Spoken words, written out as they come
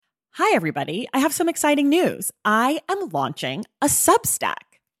Hi, everybody. I have some exciting news. I am launching a Substack.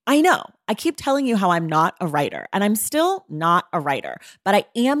 I know, I keep telling you how I'm not a writer, and I'm still not a writer, but I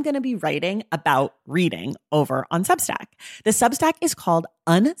am going to be writing about reading over on Substack. The Substack is called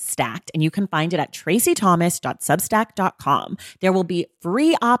Unstacked, and you can find it at traceythomas.substack.com. There will be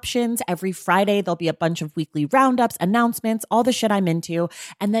free options every Friday. There'll be a bunch of weekly roundups, announcements, all the shit I'm into.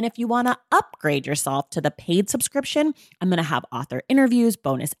 And then if you want to upgrade yourself to the paid subscription, I'm going to have author interviews,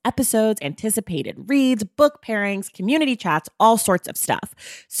 bonus episodes, anticipated reads, book pairings, community chats, all sorts of stuff.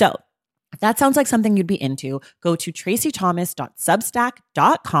 So if that sounds like something you'd be into, go to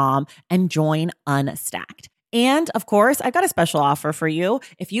traceythomas.substack.com and join Unstacked. And of course, I've got a special offer for you.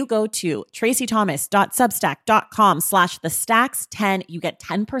 If you go to traceythomas.substack.com/thestacks10, you get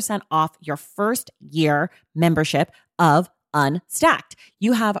 10% off your first year membership of Unstacked.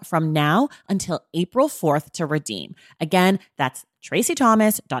 You have from now until April 4th to redeem. Again, that's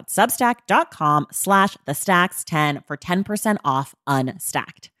traceythomas.substack.com/thestacks10 for 10% off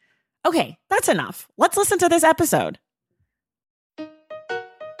Unstacked. Okay, that's enough. Let's listen to this episode.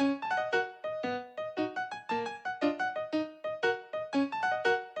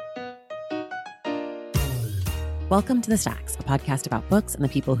 Welcome to The Stacks, a podcast about books and the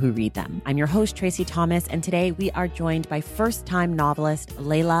people who read them. I'm your host, Tracey Thomas, and today we are joined by first-time novelist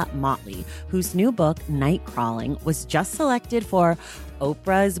Leila Mottley, whose new book, Night Crawling, was just selected for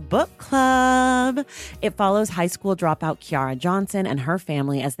Oprah's book club. It follows high school dropout Kiara Johnson and her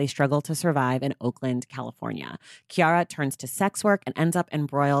family as they struggle to survive in Oakland, California. Kiara turns to sex work and ends up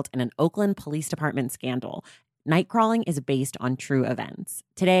embroiled in an Oakland Police Department scandal. Night Crawling is based on true events.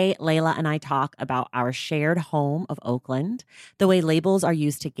 Today, Leila and I talk about our shared home of Oakland, the way labels are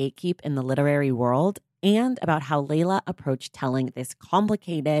used to gatekeep in the literary world, and about how Leila approached telling this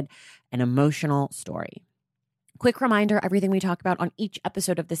complicated and emotional story. Quick reminder, everything we talk about on each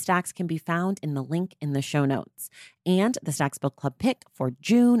episode of The Stacks can be found in the link in the show notes. And the Stacks Book Club pick for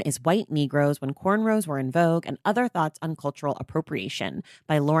June is White Negroes When Cornrows Were in Vogue and Other Thoughts on Cultural Appropriation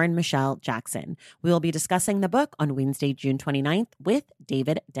by Lauren Michelle Jackson. We will be discussing the book on Wednesday, June 29th with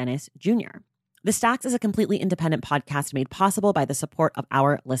David Dennis Jr. The Stacks is a completely independent podcast made possible by the support of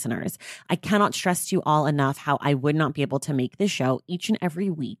our listeners. I cannot stress to you all enough how I would not be able to make this show each and every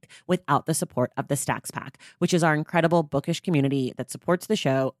week without the support of the Stacks Pack, which is our incredible bookish community that supports the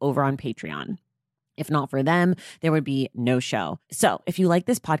show over on Patreon. If not for them, there would be no show. So if you like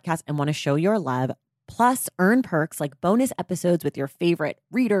this podcast and want to show your love, plus earn perks like bonus episodes with your favorite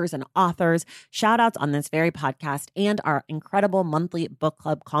readers and authors, shout outs on this very podcast, and our incredible monthly book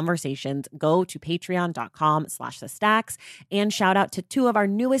club conversations, go to patreon.com/thestacks, and shout out to two of our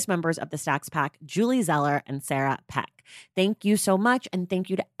newest members of the Stacks Pack, Julie Zeller and Sarah Peck. Thank you so much, and thank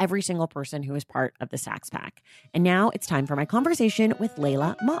you to every single person who is part of the Stacks Pack. And now it's time for my conversation with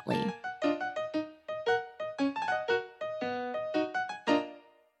Leila Mottley.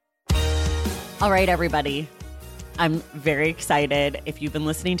 All right, everybody. I'm very excited. If you've been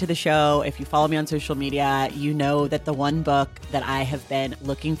listening to the show, if you follow me on social media, you know that the one book that I have been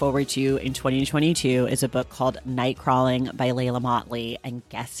looking forward to in 2022 is a book called Night Crawling by Leila Mottley. And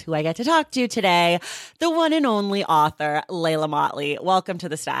guess who I get to talk to today? The one and only author, Leila Mottley. Welcome to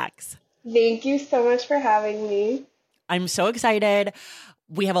The Stacks. Thank you so much for having me. I'm so excited.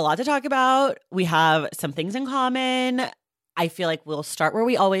 We have a lot to talk about. We have some things in common. I feel like we'll start where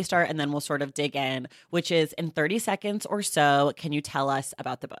we always start, and then we'll sort of dig in, which is in 30 seconds or so, can you tell us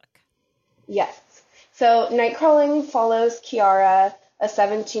about the book? Yes. So Night Crawling follows Kiara, a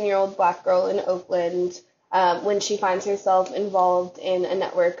 17-year-old Black girl in Oakland, when she finds herself involved in a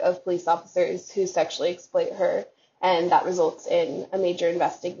network of police officers who sexually exploit her, and that results in a major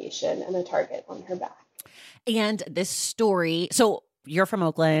investigation and a target on her back. And this story, so you're from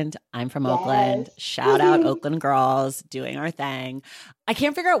Oakland. I'm from Yes. Oakland. Shout out Oakland girls doing our thing. I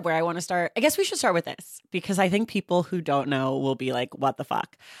can't figure out where I want to start. I guess we should start with this because I think people who don't know will be like, what the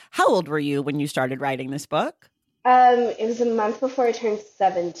fuck? How old were you when you started writing this book? It was a month before I turned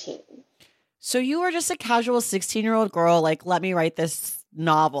 17. So you were just a casual 16-year-old girl, like, let me write this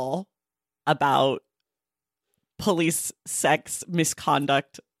novel about police sex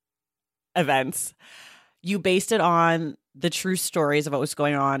misconduct events. You based it on the true stories of what was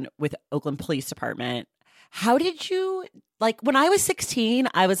going on with Oakland Police Department. How did you, like, when I was 16,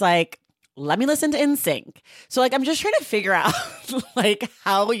 I was like, let me listen to NSYNC. So, like, I'm just trying to figure out, like,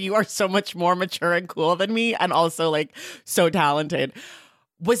 how you are so much more mature and cool than me and also, like, so talented.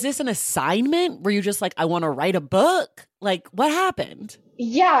 Was this an assignment? Were you just like, I want to write a book? Like, what happened?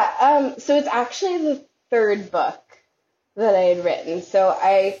 Yeah, so it's actually the third book that I had written. So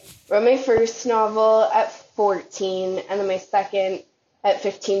I wrote my first novel at 14, and then my second at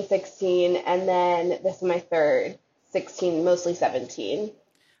 15, 16, and then this is my third, 16, mostly 17.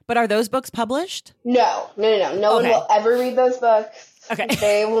 But are those books published? No. No one will ever read those books. Okay.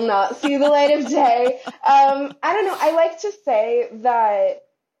 They will not see the light of day. I don't know. I like to say that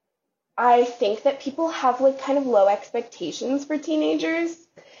I think that people have like kind of low expectations for teenagers.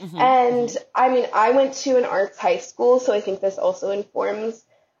 And I mean, I went to an arts high school, so I think this also informs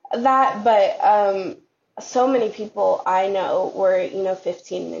that. But so many people I know were,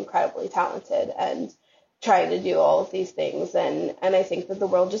 15, incredibly talented and trying to do all of these things. And I think that the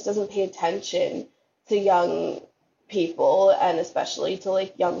world just doesn't pay attention to young people, and especially to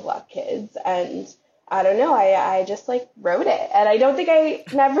like young Black kids. And I don't know, I just like wrote it. And I don't think I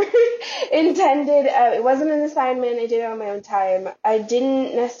never intended, it wasn't an assignment, I did it on my own time. I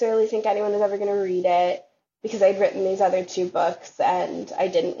didn't necessarily think anyone was ever going to read it because I'd written these other 2 books and I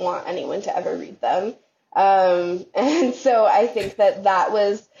didn't want anyone to ever read them. And so I think that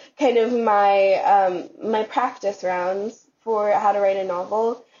was kind of my practice rounds for how to write a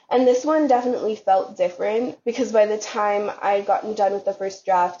novel. And this one definitely felt different because by the time I'd gotten done with the first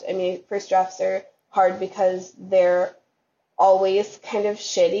draft, I mean, first drafts are hard because they're always kind of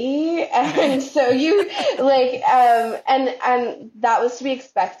shitty. And so you like, and that was to be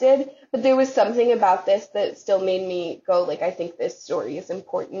expected, but there was something about this that still made me go like, I think this story is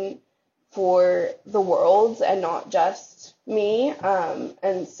important for the world and not just me.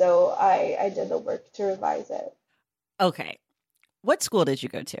 And so I did the work to revise it. Okay. What school did you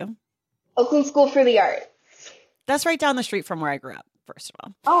go to? Oakland School for the Arts. That's right down the street from where I grew up, first of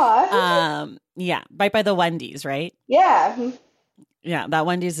all. Oh. Yeah, right by the Wendy's, right? Yeah. Yeah, that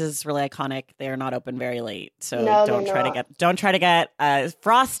Wendy's is really iconic. They are not open very late, so No, don't try to get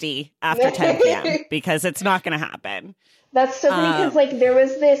frosty after 10 p.m. because it's not going to happen. That's so funny because like there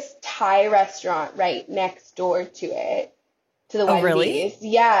was this Thai restaurant right next door to it, to the Wendy's. Really?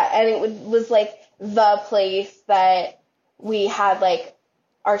 Yeah, and it was like the place that we had like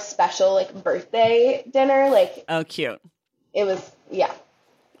our special like birthday dinner. Like, oh, cute. It was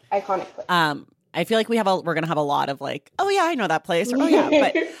iconic place. I feel like we're going to have a lot of like, oh yeah, I know that place. Or, oh yeah.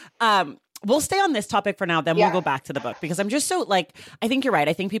 But we'll stay on this topic for now. Then we'll go back to the book because I'm just so like, I think you're right.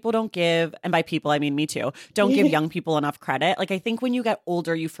 I think people don't give, and by people, I mean me too, don't give young people enough credit. Like I think when you get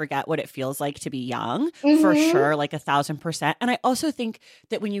older, you forget what it feels like to be young for sure, like 1,000%. And I also think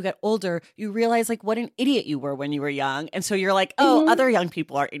that when you get older, you realize like what an idiot you were when you were young. And so you're like, oh, other young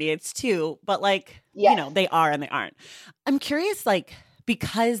people are idiots too. But like, they are and they aren't. I'm curious, like,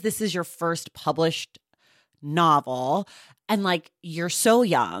 because this is your first published novel and like you're so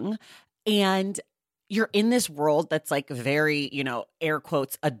young and you're in this world that's like very, air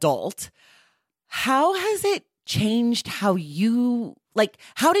quotes, adult, how has it changed how you, like,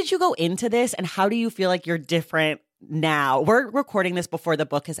 how did you go into this and how do you feel like you're different now? We're recording this before the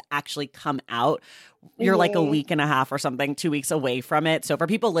book has actually come out. You're like a week and a half or something, 2 weeks away from it. So for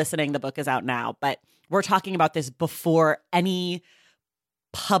people listening, the book is out now, but we're talking about this before any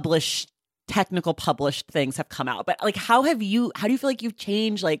technical published things have come out. But like, how do you feel like you've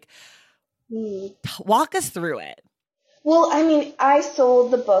changed? Like, walk us through it. Well, I mean, I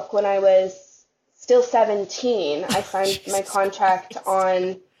sold the book when I was still 17. I signed my contract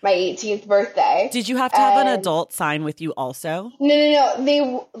on my 18th birthday. Did you have to have an adult sign with you also?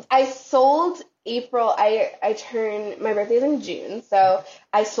 No. I sold April. My birthday's in June, so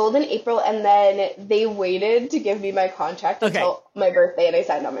I sold in April, and then they waited to give me my contract until my birthday, and I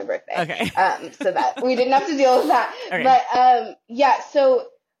signed on my birthday. Okay. So that we didn't have to deal with that. Okay. But so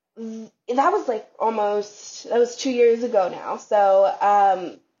that was like that was 2 years ago now.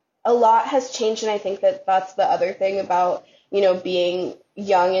 So a lot has changed, and I think that that's the other thing about being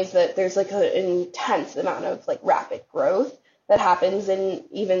young is that there's like an intense amount of like rapid growth that happens in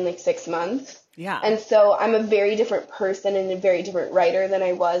even like 6 months. Yeah. And so I'm a very different person and a very different writer than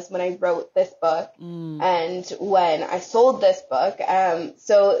I was when I wrote this book and when I sold this book.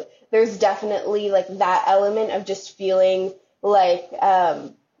 So there's definitely like that element of just feeling like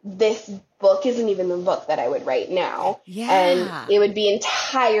this book isn't even the book that I would write now. Yeah. And it would be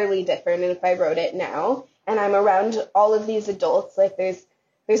entirely different if I wrote it now. And I'm around all of these adults. Like there's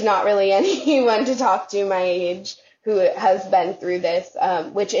not really anyone to talk to my age who has been through this,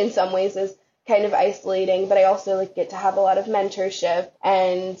 which in some ways is kind of isolating, but I also like get to have a lot of mentorship,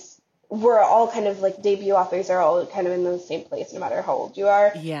 and we're all kind of like debut authors are all kind of in the same place no matter how old you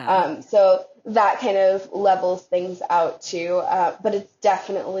are. Yeah. So that kind of levels things out too, but it's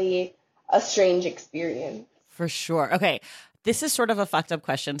definitely a strange experience. For sure. Okay. This is sort of a fucked up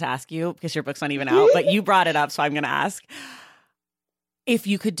question to ask you because your book's not even out, but you brought it up, so I'm going to ask. If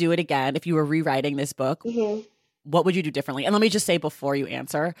you could do it again, if you were rewriting this book, what would you do differently? And let me just say before you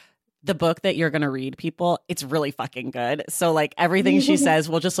answer, the book that you're going to read, people, it's really fucking good. So like everything she says,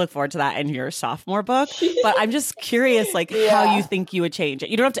 we'll just look forward to that in your sophomore book. But I'm just curious, like how you think you would change it.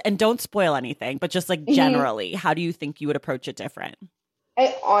 You don't have to, and don't spoil anything, but just like generally, how do you think you would approach it different?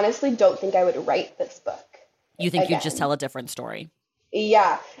 I honestly don't think I would write this book. You think you'd just tell a different story?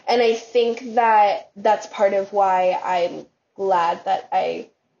 Yeah. And I think that that's part of why I'm glad that I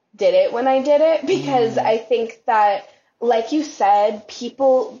did it when I did it, because I think that, like you said,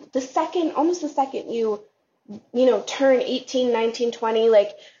 people, almost the second you turn 18, 19, 20,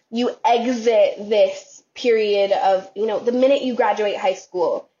 like you exit this period of, the minute you graduate high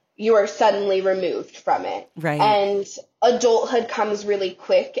school, you are suddenly removed from it. Right. And adulthood comes really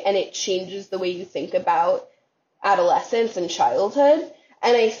quick, and it changes the way you think about adolescence and childhood.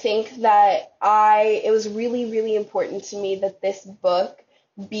 And I think that it was really, really important to me that this book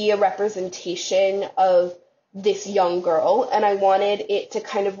be a representation of this young girl, and I wanted it to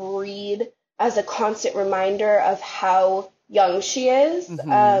kind of read as a constant reminder of how young she is,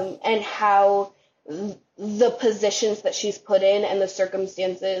 and how the positions that she's put in and the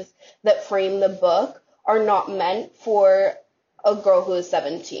circumstances that frame the book are not meant for a girl who is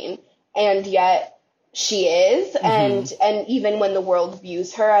 17, and yet she is, and even when the world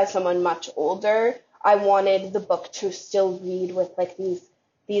views her as someone much older, I wanted the book to still read with like these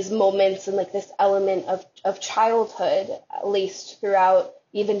moments and like this element of childhood laced throughout,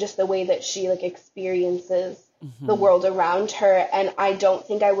 even just the way that she like experiences the world around her. And I don't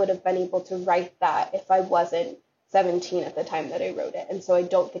think I would have been able to write that if I wasn't 17 at the time that I wrote it. And so I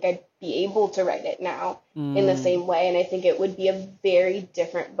don't think I'd be able to write it now in the same way. And I think it would be a very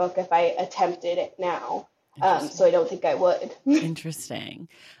different book if I attempted it now. So I don't think I would. Interesting.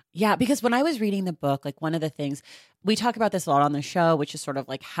 Yeah, because when I was reading the book, like one of the things, we talk about this a lot on the show, which is sort of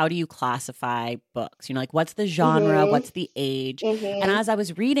like, how do you classify books? Like what's the genre? What's the age? And as I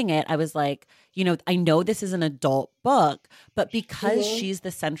was reading it, I was like, I know this is an adult book, but because she's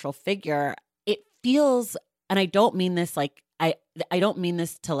the central figure, it feels, and I don't mean this like, I don't mean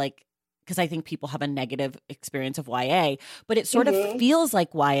this to like, because I think people have a negative experience of YA, but it sort of feels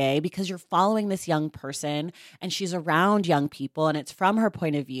like YA because you're following this young person and she's around young people and it's from her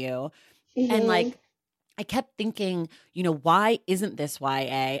point of view. And like, I kept thinking, why isn't this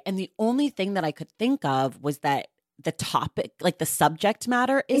YA? And the only thing that I could think of was that the topic, like the subject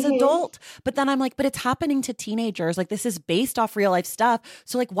matter is adult, but then I'm like, but it's happening to teenagers. Like this is based off real life stuff.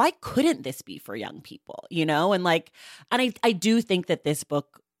 So like, why couldn't this be for young people, And like, and I do think that this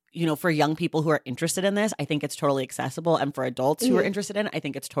book, for young people who are interested in this, I think it's totally accessible. And for adults who are interested in it, I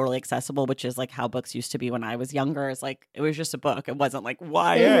think it's totally accessible, which is like how books used to be when I was younger. It's like, it was just a book. It wasn't like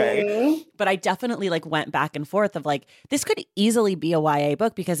YA. But I definitely like went back and forth of like, this could easily be a YA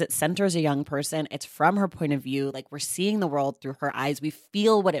book because it centers a young person. It's from her point of view. Like we're seeing the world through her eyes. We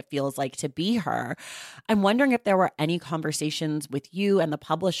feel what it feels like to be her. I'm wondering if there were any conversations with you and the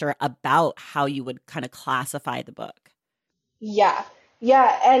publisher about how you would kind of classify the book. Yeah.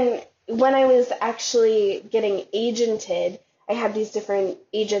 Yeah, and when I was actually getting agented, I had these different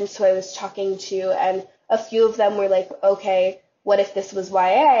agents who I was talking to, and a few of them were like, okay, what if this was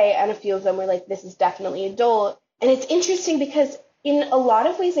YA? And a few of them were like, this is definitely adult. And it's interesting because in a lot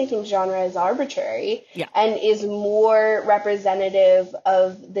of ways, I think genre is arbitrary and is more representative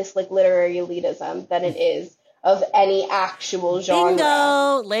of this like literary elitism than it is of any actual genre.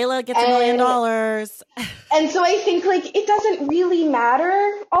 Bingo! Leila gets $1 million. And so I think like it doesn't really matter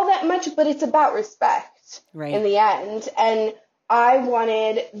all that much, but it's about respect in the end. And I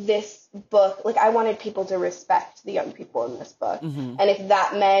wanted this book, like I wanted people to respect the young people in this book. And if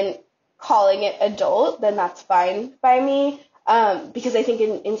that meant calling it adult, then that's fine by me. Because I think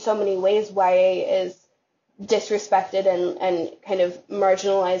in so many ways, YA is disrespected and kind of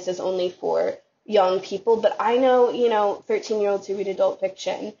marginalized as only for young people. But I know, 13-year-olds who read adult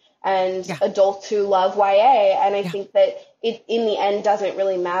fiction and adults who love YA. And I think that it, in the end, doesn't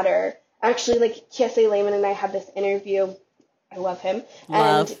really matter. Actually, like, Kiese Lehman and I had this interview. I love him.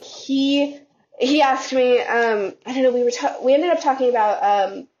 And he asked me, I don't know, we ended up talking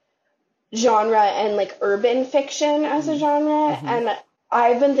about genre and, like, urban fiction as a genre. And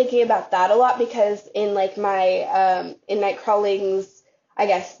I've been thinking about that a lot because in, like, my, in Nightcrawling's, I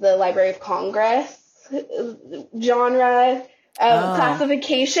guess, the Library of Congress genre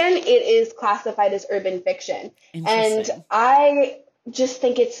classification, it is classified as urban fiction. And I just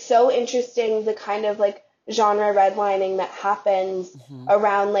think it's so interesting, the kind of like genre redlining that happens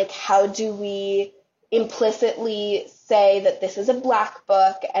around like, how do we implicitly say that this is a Black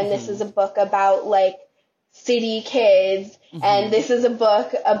book and this is a book about like city kids and this is a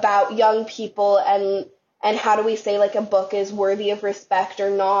book about young people, and how do we say like a book is worthy of respect or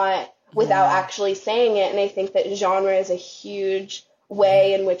not without actually saying it. And I think that genre is a huge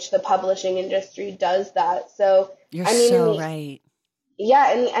way in which the publishing industry does that. So you're so right.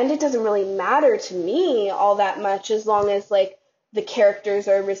 Yeah, in the end, it doesn't really matter to me all that much as long as like the characters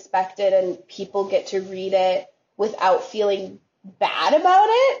are respected and people get to read it without feeling bad about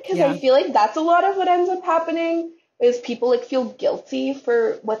it. Because I feel like that's a lot of what ends up happening is people like feel guilty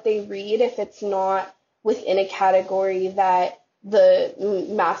for what they read if it's not within a category that the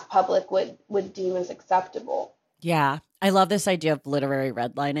mass public would deem as acceptable. Yeah. I love this idea of literary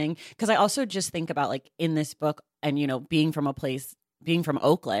redlining because I also just think about like in this book and, you know, being from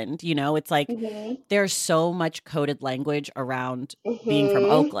Oakland, you know, it's like there's so much coded language around being from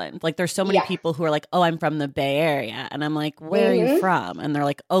Oakland. Like there's so many people who are like, oh, I'm from the Bay Area. And I'm like, where are you from? And they're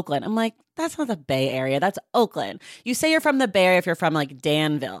like, Oakland. I'm like, that's not the Bay Area. That's Oakland. You say you're from the Bay Area if you're from like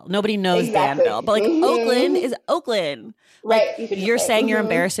Danville. Nobody knows Danville. But like Oakland is Oakland. Like you're saying you're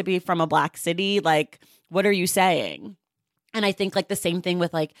embarrassed to be from a black city. Like what are you saying? And I think like the same thing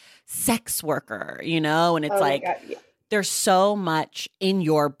with like sex worker, you know, and it's there's so much in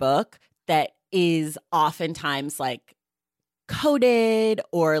your book that is oftentimes like coded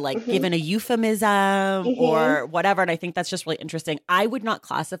or like given a euphemism or whatever. And I think that's just really interesting. I would not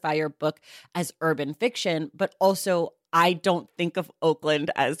classify your book as urban fiction, but also I don't think of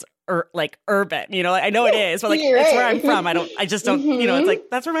Oakland as like urban, you know, I know it is, but like it's where I'm from. I just don't, you know, it's like,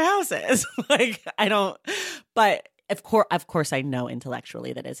 that's where my house is. Like, I don't, but of course I know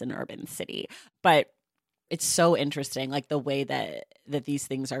intellectually that it's an urban city, but it's so interesting, like the way that these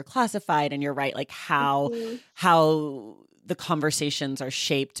things are classified. And you're right, like how the conversations are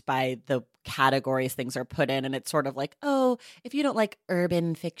shaped by the categories things are put in. And it's sort of like, oh, if you don't like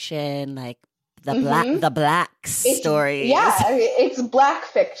urban fiction, like the black stories. Yeah, I mean, it's black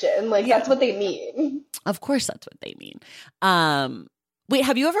fiction. Like that's what they mean. Of course that's what they mean. Wait,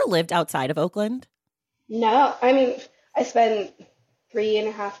 have you ever lived outside of Oakland? No, I mean, I spent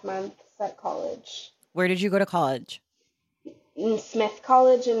 3.5 months at college. Where did you go to college? In Smith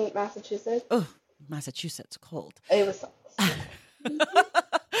College in Massachusetts. Oh, Massachusetts, cold. It was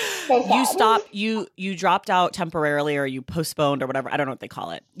you stopped, you dropped out temporarily or you postponed or whatever. I don't know what they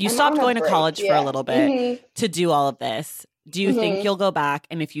call it. You stopped going to college for a little bit to do all of this. Do you think you'll go back?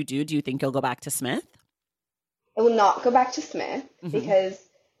 And if you do you think you'll go back to Smith? I will not go back to Smith because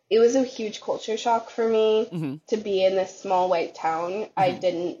it was a huge culture shock for me to be in this small white town. I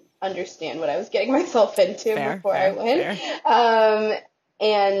didn't understand what I was getting myself into before I went.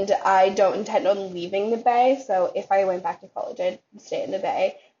 And I don't intend on leaving the Bay. So if I went back to college, I'd stay in the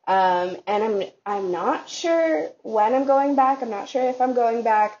Bay. And I'm not sure when I'm going back. I'm not sure if I'm going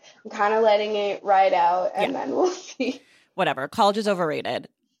back. I'm kind of letting it ride out and then we'll see. Whatever. College is overrated.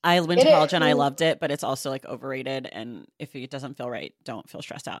 I went to college and I loved it, but it's also like overrated. And if it doesn't feel right, don't feel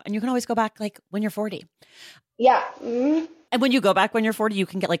stressed out. And you can always go back like when you're 40. Yeah. And when you go back when you're 40, you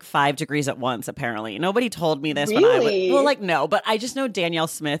can get like 5 degrees at once, apparently. Nobody told me this really? When I was, well, like, no, but I just know Danielle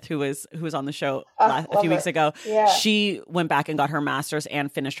Smith, who was on the show a few weeks ago. Yeah. She went back and got her master's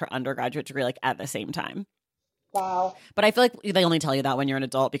and finished her undergraduate degree like at the same time. Wow. But I feel like they only tell you that when you're an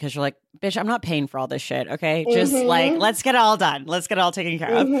adult because you're like, bitch, I'm not paying for all this shit. Okay. Just like, let's get it all done. Let's get it all taken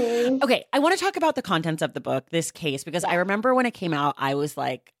care of. Okay. I want to talk about the contents of the book, this case, because I remember when it came out, I was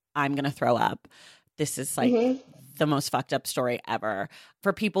like, I'm going to throw up. This is like the most fucked up story ever.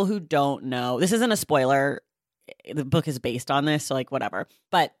 For people who don't know, this isn't a spoiler. The book is based on this. So like whatever.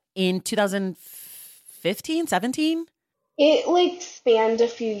 But in 2015, 17, it like spanned a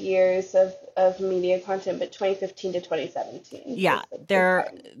few years of media content, but 2015 to 2017. Yeah,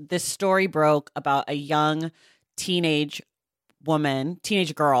 this story broke about a young teenage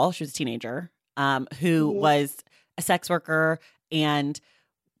girl. She was a teenager who was a sex worker and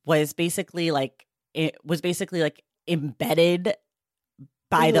was basically like embedded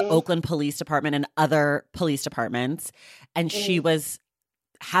by the Oakland Police Department and other police departments, and she was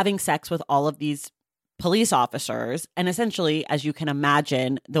having sex with all of these police officers. And essentially, as you can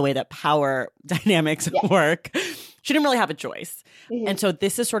imagine, the way that power dynamics work, she didn't really have a choice. And so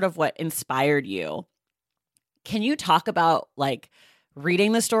this is sort of what inspired you. Can you talk about like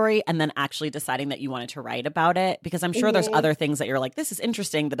reading the story and then actually deciding that you wanted to write about it? Because I'm sure there's other things that you're like, this is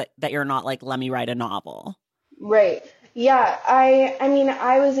interesting, that you're not like, let me write a novel. Right. Yeah. I mean,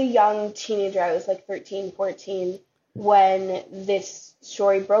 I was a young teenager. I was like 13, 14 when this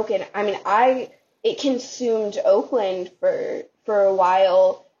story broke in. I mean, it consumed Oakland for a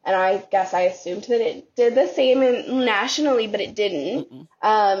while, and I guess I assumed that it did the same nationally, but it didn't.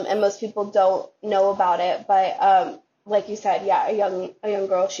 And most people don't know about it. But like you said, a young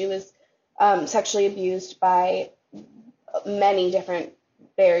girl. She was sexually abused by many different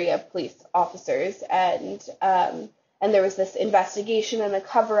Bay Area police officers, and there was this investigation and a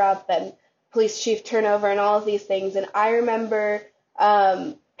cover up and police chief turnover and all of these things. And I remember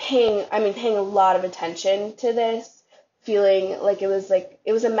paying a lot of attention to this, feeling like it was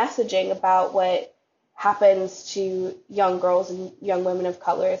a messaging about what happens to young girls and young women of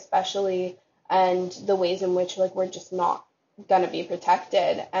color, especially, and the ways in which we're just not gonna be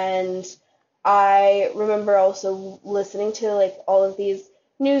protected. And I remember also listening to all of these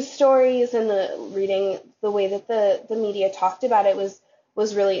news stories and reading the way that the media talked about it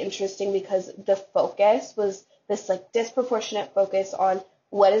was really interesting, because the focus was this disproportionate focus on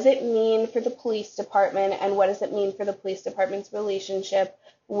what does it mean for the police department and what does it mean for the police department's relationship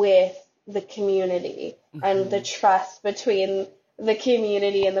with the community, and the trust between the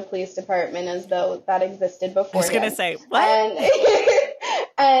community and the police department, as though that existed before. I was going to say, what?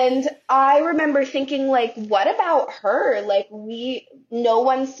 And I remember thinking, what about her? No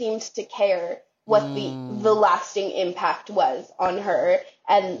one seemed to care what the lasting impact was on her,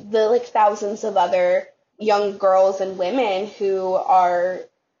 and the thousands of other young girls and women who are,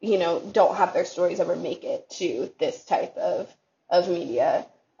 don't have their stories ever make it to this type of media.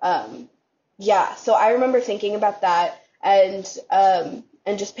 So I remember thinking about that, and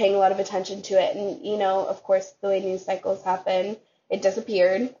just paying a lot of attention to it. And, of course, the way news cycles happen, it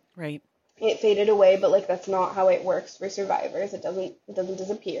disappeared. Right. It faded away, but that's not how it works for survivors. It doesn't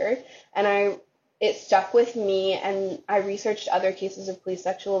disappear. And it stuck with me, and I researched other cases of police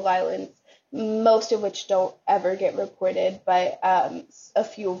sexual violence, most of which don't ever get reported, but a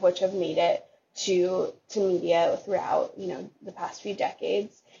few of which have made it to media throughout, the past few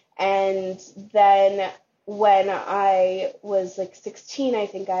decades. And then when I was 16, I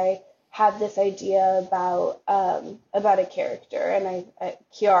think I had this idea about a character, and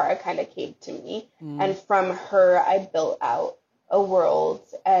Kiara kind of came to me, and from her I built out a world,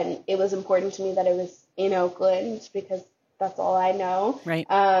 and it was important to me that it was in Oakland because that's all I know. Right.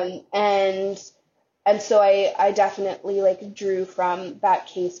 And so I definitely drew from that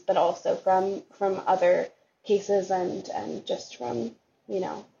case, but also from other cases, and just from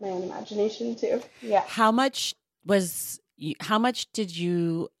my own imagination too. Yeah. How much did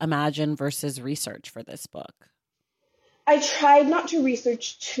you imagine versus research for this book? I tried not to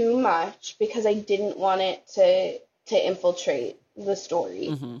research too much because I didn't want it to infiltrate the story.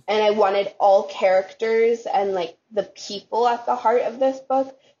 Mm-hmm. And I wanted all characters and the people at the heart of this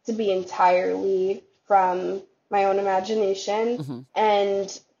book to be entirely from my own imagination. Mm-hmm.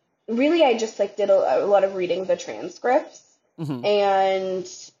 And really I just did a lot of reading the transcripts. Mm-hmm.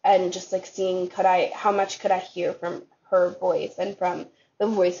 and just seeing how much could I hear from her voice and from the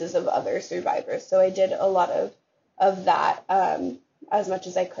voices of other survivors. So I did a lot of that as much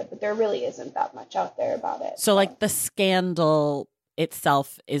as I could, but there really isn't that much out there about it. So the scandal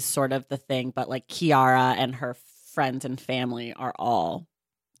itself is sort of the thing, but Kiara and her friends and family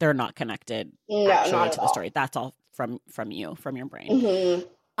they're not connected actually to the story. That's all from you, from your brain.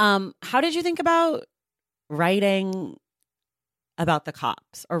 Mm-hmm. How did you think about writing about the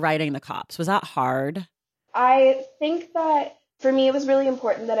cops or writing the cops? Was that hard? I think that for me, it was really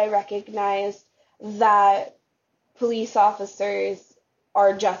important that I recognized that police officers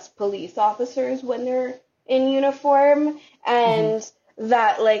are just police officers when they're in uniform, and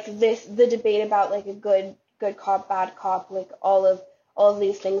that the debate about a good cop, bad cop, all of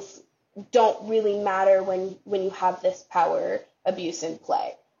these things don't really matter when you have this power abuse in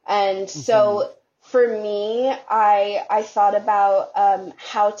play. And so for me, I thought about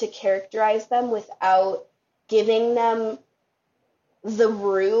how to characterize them without giving them the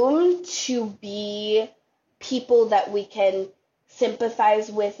room to be people that we can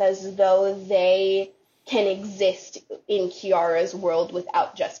sympathize with, as though they can exist in Kiara's world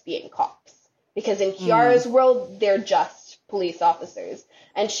without just being cops. Because in Kiara's world, they're just police officers.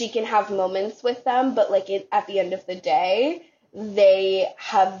 And she can have moments with them, but at the end of the day, they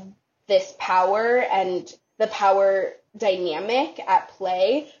have this power, and the power dynamic at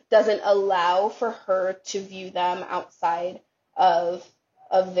play doesn't allow for her to view them outside of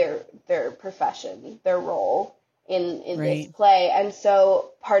their profession, their role in this play. And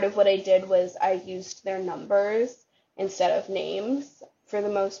so part of what I did was I used their numbers instead of names for the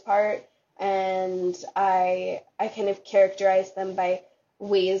most part, and I kind of characterized them by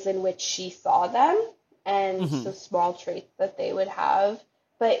ways in which she saw them, and so small traits that they would have.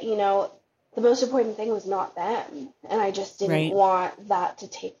 But, the most important thing was not them. And I just didn't want that to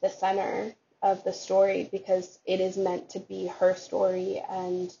take the center of the story, because it is meant to be her story,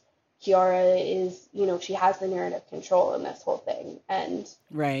 and Kiara is, she has the narrative control in this whole thing.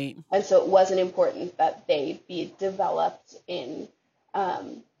 Right. And so it wasn't important that they be developed in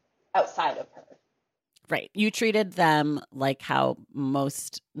outside of her. Right. You treated them like how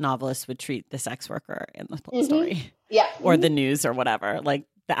most novelists would treat the sex worker in the story. Yeah. Or the news or whatever. Like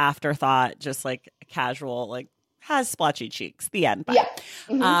the afterthought, just like casual, like has splotchy cheeks. The end. Bye.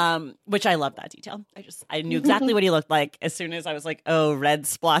 Yeah. Which I love that detail. I knew exactly what he looked like as soon as I was like, oh, red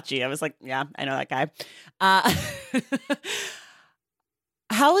splotchy. I was like, yeah, I know that guy.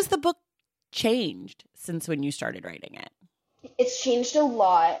 How has the book changed since when you started writing it? It's changed a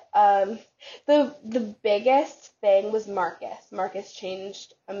lot. The biggest thing was Marcus. Marcus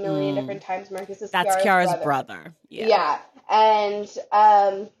changed a million different times. Marcus is That's Kiara's Kiara's brother. Yeah. And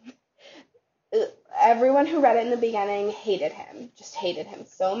everyone who read it in the beginning hated him. Just hated him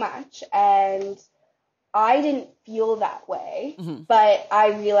so much. And I didn't feel that way. But I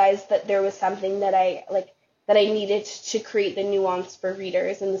realized that there was something that I needed to create the nuance for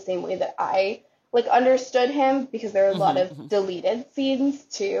readers in the same way that I understood him, because there are a lot of deleted scenes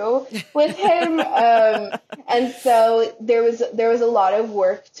too with him. And so there was a lot of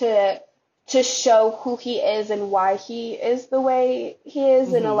work to show who he is and why he is the way he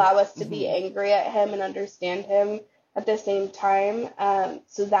is, and allow us to be angry at him and understand him at the same time.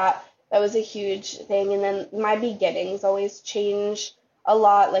 So that was a huge thing. And then my beginnings always change a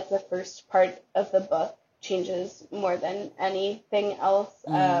lot. Like the first part of the book changes more than anything else.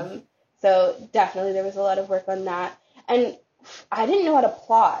 So definitely there was a lot of work on that. And I didn't know how to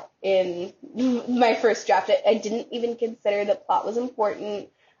plot in my first draft. I didn't even consider that plot was important.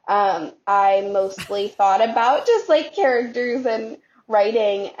 I mostly thought about just like characters and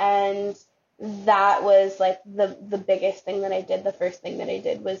writing, and that was like the biggest thing that I did. The first thing that I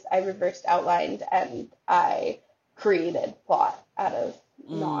did was I reversed outlined and I created plot out of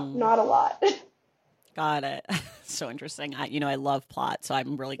not a lot. Got it. So interesting. I love plot, so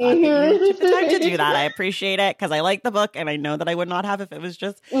I'm really glad that you took the time to do that. I appreciate it because I like the book, and I know that I would not have if it was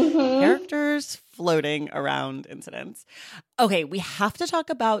just characters floating around incidents. Okay, we have to talk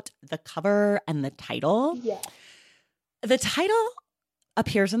about the cover and the title. Yeah. The title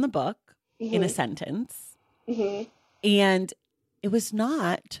appears in the book in a sentence, and it was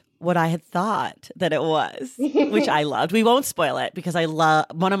not what I had thought that it was, which I loved. We won't spoil it because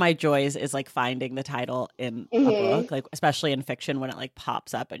one of my joys is like finding the title in a book, like especially in fiction when it like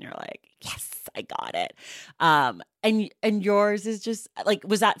pops up and you're like, yes, I got it. And yours is just like,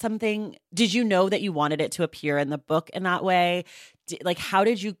 was that something, did you know that you wanted it to appear in the book in that way? How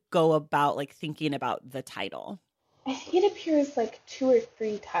did you go about like thinking about the title? I think it appears like 2 or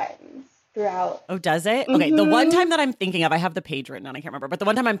 3 times throughout. Oh, does it? Okay, the one time that I'm thinking of, I have the page written down, I can't remember, but the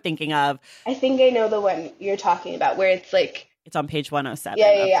one time I'm thinking of, I think I know the one you're talking about, where it's like, it's on page 107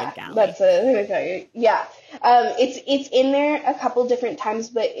 yeah. of the galley. That's yeah. It's in there a couple different times,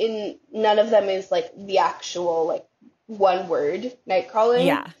 but in none of them is like the actual like one word Nightcrawling.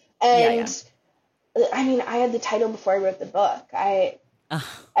 Yeah. And I mean, I had the title before I wrote the book. I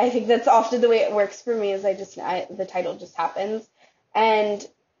think that's often the way it works for me, is the title just happens. And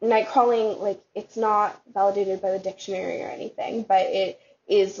Nightcrawling, like, it's not validated by the dictionary or anything, but it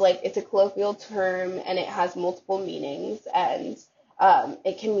is like, it's a colloquial term and it has multiple meanings, and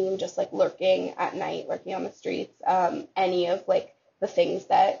it can mean just like lurking at night, lurking on the streets, any of like the things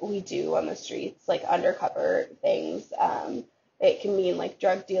that we do on the streets, like undercover things. It can mean like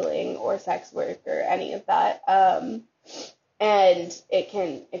drug dealing or sex work or any of that. And it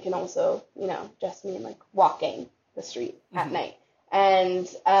can also, just mean like walking the street at night. And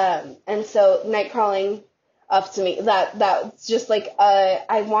so Nightcrawling, up to me, that's just like,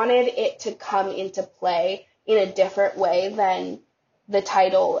 I wanted it to come into play in a different way than the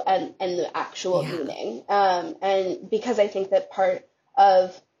title and the actual meaning. And because I think that part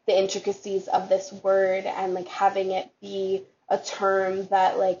of the intricacies of this word and like having it be a term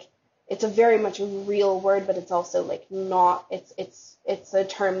that like, it's a very much a real word, but it's also like not, it's a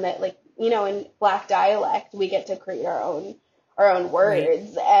term that like, in Black dialect, we get to create our own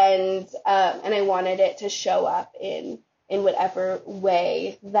words. Right. And I wanted it to show up in whatever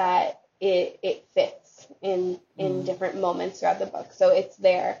way that it fits in different moments throughout the book. So it's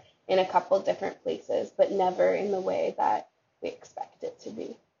there in a couple different places, but never in the way that we expect it to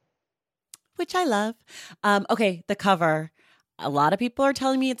be. Which I love. Okay, the cover. A lot of people are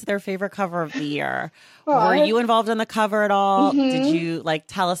telling me it's their favorite cover of the year. Were you involved in the cover at all? Did you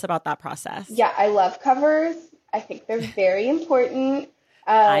tell us about that process? Yeah, I love covers. I think they're very important.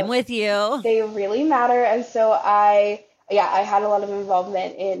 I'm with you. They really matter. And so I had a lot of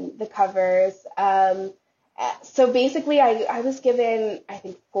involvement in the covers. And So basically, I was given, I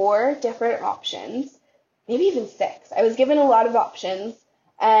think, 4 different options, maybe even 6. I was given a lot of options,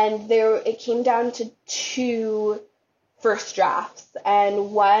 and it came down to 2 first drafts,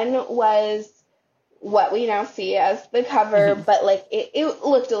 and one was what we now see as the cover, but like it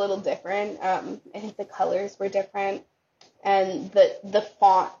looked a little different. I think the colors were different, and the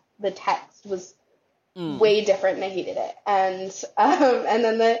font, the text was way different, and I hated it. And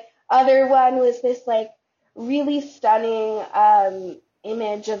then the other one was this like really stunning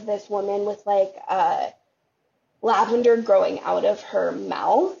image of this woman with like lavender growing out of her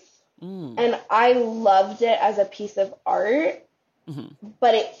mouth. And I loved it as a piece of art,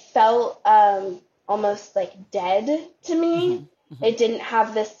 but it felt almost like dead to me. It didn't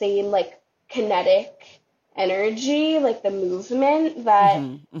have the same like kinetic energy, like the movement that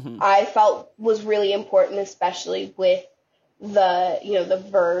I felt was really important, especially with the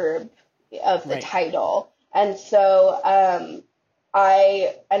verb of the title. And so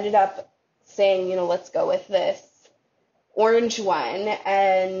I ended up saying, let's go with this orange one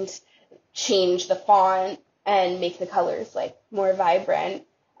and change the font and make the colors like more vibrant.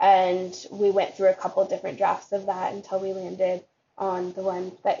 And we went through a couple different drafts of that until we landed on the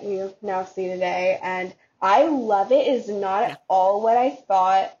one that you now see today. And I love it. It is not at all what I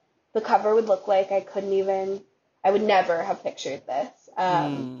thought the cover would look like. I would never have pictured this.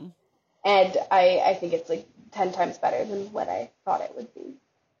 And I think it's like 10 times better than what I thought it would be.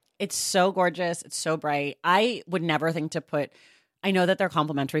 It's so gorgeous. It's so bright. I would never think to put, I know that they're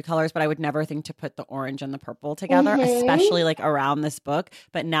complementary colors, but I would never think to put the orange and the purple together, especially like around this book.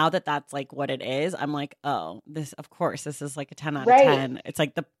 But now that that's like what it is, I'm like, oh, this is like a 10 out of 10. It's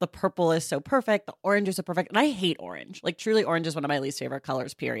like the purple is so perfect. The orange is so perfect. And I hate orange. Like truly orange is one of my least favorite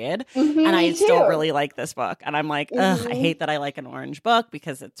colors, period. And I still really like this book. And I'm like, ugh, I hate that I like an orange book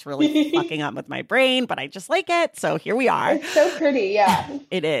because it's really fucking up with my brain, but I just like it. So here we are. It's so pretty. Yeah,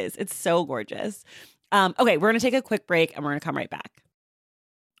 it is. It's so gorgeous. Okay, we're going to take a quick break and we're going to come right back.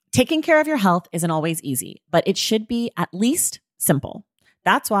 Taking care of your health isn't always easy, but it should be at least simple.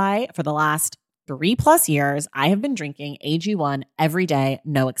 That's why for the last 3+ years, I have been drinking AG1 every day,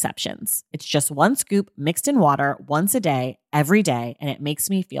 no exceptions. It's just 1 scoop mixed in water once a day, every day, and it makes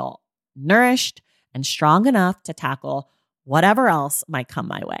me feel nourished and strong enough to tackle whatever else might come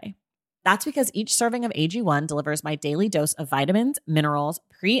my way. That's because each serving of AG1 delivers my daily dose of vitamins, minerals,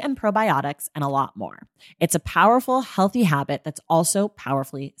 pre- and probiotics, and a lot more. It's a powerful, healthy habit that's also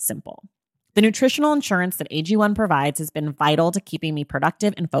powerfully simple. The nutritional insurance that AG1 provides has been vital to keeping me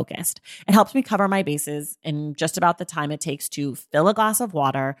productive and focused. It helps me cover my bases in just about the time it takes to fill a glass of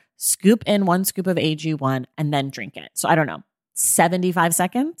water, scoop in 1 scoop of AG1, and then drink it. So I don't know, 75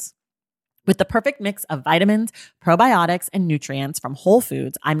 seconds? With the perfect mix of vitamins, probiotics, and nutrients from Whole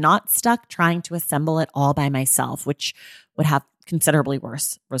Foods, I'm not stuck trying to assemble it all by myself, which would have considerably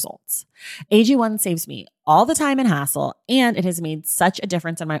worse results. AG1 saves me all the time and hassle, and it has made such a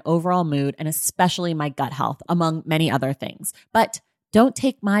difference in my overall mood and especially my gut health, among many other things. But don't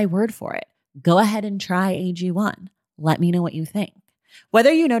take my word for it. Go ahead and try AG1. Let me know what you think.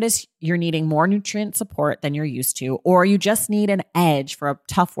 Whether you notice you're needing more nutrient support than you're used to, or you just need an edge for a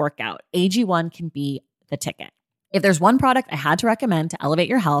tough workout, AG1 can be the ticket. If there's one product I had to recommend to elevate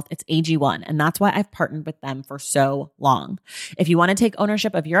your health, it's AG1, and that's why I've partnered with them for so long. If you want to take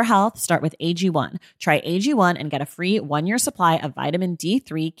ownership of your health, start with AG1. Try AG1 and get a free 1-year supply of vitamin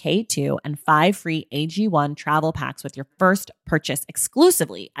D3, K2, and 5 free AG1 travel packs with your first purchase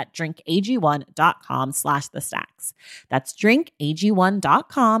exclusively at drinkag1.com/thestacks. That's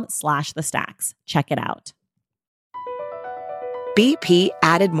drinkag1.com/thestacks. Check it out. BP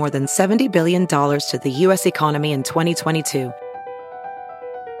added more than $70 billion to the U.S. economy in 2022.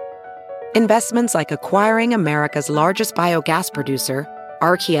 Investments like acquiring America's largest biogas producer,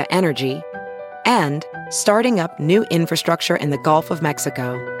 Archaea Energy, and starting up new infrastructure in the Gulf of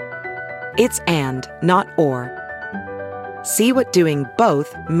Mexico. It's and, not or. See what doing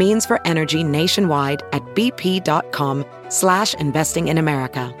both means for energy nationwide at bp.com/investing in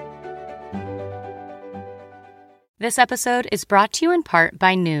America. This episode is brought to you in part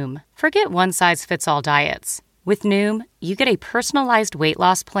by Noom. Forget one-size-fits-all diets. With Noom, you get a personalized weight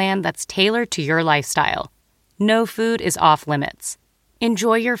loss plan that's tailored to your lifestyle. No food is off-limits.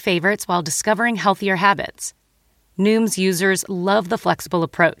 Enjoy your favorites while discovering healthier habits. Noom's users love the flexible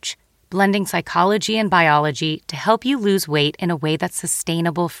approach, blending psychology and biology to help you lose weight in a way that's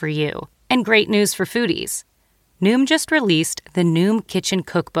sustainable for you. And great news for foodies. Noom just released the Noom Kitchen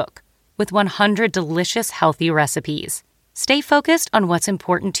Cookbook, with 100 delicious, healthy recipes. Stay focused on what's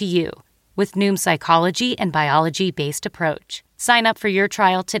important to you with Noom's psychology and biology-based approach. Sign up for your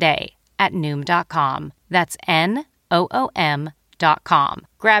trial today at Noom.com. That's Noom.com.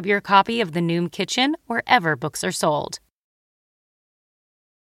 Grab your copy of The Noom Kitchen wherever books are sold.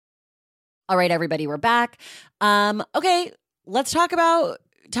 All right, everybody, we're back. Okay, let's talk about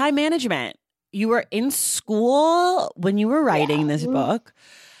time management. You were in school when you were writing this book.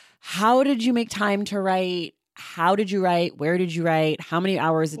 How did you make time to write? How did you write? Where did you write? How many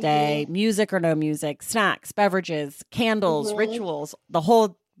hours a day? Music or no music? Snacks, beverages, candles, rituals, the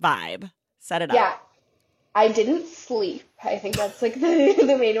whole vibe. Set it up. Yeah. I didn't sleep. I think that's like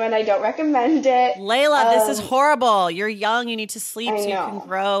the main one. I don't recommend it. Leila, this is horrible. You're young. You need to sleep so you can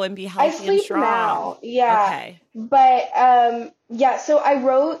grow and be healthy and strong. Now. Yeah. Okay. But so I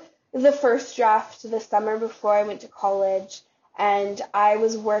wrote the first draft the summer before I went to college, and I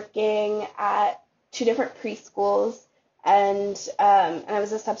was working at 2 different preschools, and I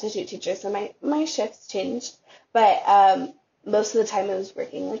was a substitute teacher, so my shifts changed. But most of the time I was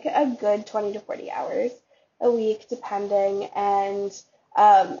working like a good 20 to 40 hours a week, depending. And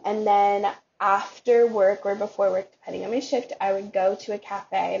then after work or before work, depending on my shift, I would go to a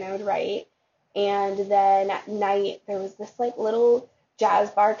cafe and I would write. And then at night there was this like little jazz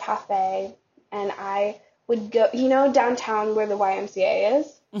bar cafe, and I would go, downtown where the YMCA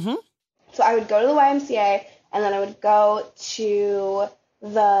is. Mm-hmm. So I would go to the YMCA, and then I would go to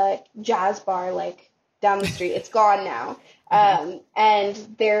the jazz bar like down the street. It's gone now. And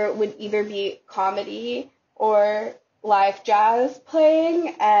there would either be comedy or live jazz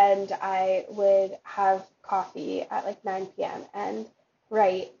playing, and I would have coffee at like 9 p.m. and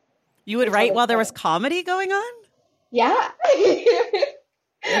write. You would write while there was comedy going on? Yeah. Did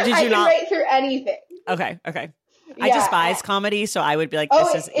you I can write through anything. Okay. I despise comedy, so I would be like,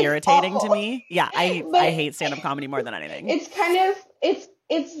 this is irritating to me. Yeah, I hate stand-up comedy more than anything. It's kind of,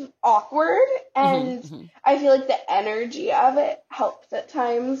 it's awkward, and I feel like the energy of it helps at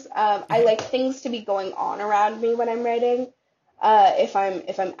times. I like things to be going on around me when I'm writing, if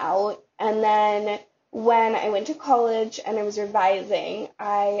I'm out. And then when I went to college and I was revising,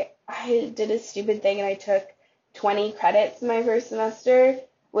 I did a stupid thing, and I took 20 credits in my first semester,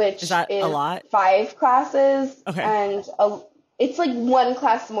 which is a lot? 5 classes. Okay. And it's like 1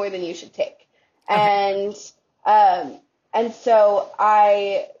 class more than you should take. Okay. And so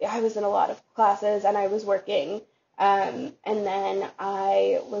I was in a lot of classes, and I was working, and then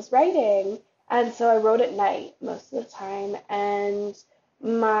I was writing, and so I wrote at night most of the time. And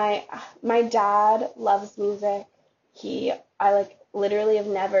my dad loves music. I like literally have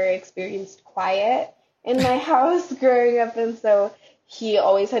never experienced quiet in my house growing up, and so he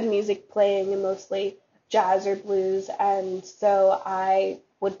always had music playing, and mostly jazz or blues, and so I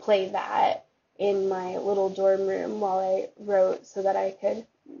would play that in my little dorm room while I wrote, so that I could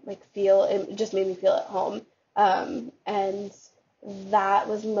like feel, it just made me feel at home. And that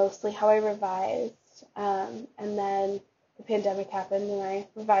was mostly how I revised. And then the pandemic happened, and I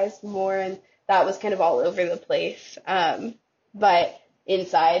revised more, and that was kind of all over the place. But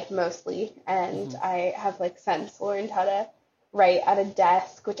inside mostly. And I have like since learned how to write at a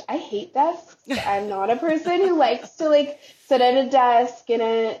desk, which I hate desks. I'm not a person who likes to like sit at a desk in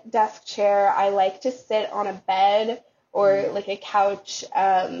a desk chair. I like to sit on a bed or like a couch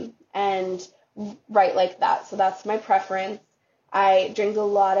and write like that. So that's my preference. I drink a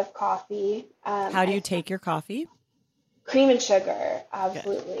lot of coffee. How do you take your coffee? Cream and sugar,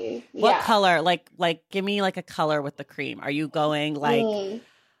 absolutely. Good. What color? Like give me like a color with the cream. Are you going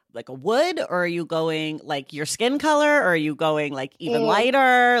like a wood, or are you going like your skin color, or are you going like even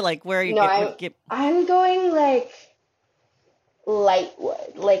lighter? Like where are you? I'm going like light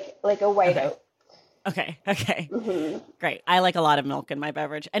wood, like a white oak. Okay. Mm-hmm. Great. I like a lot of milk in my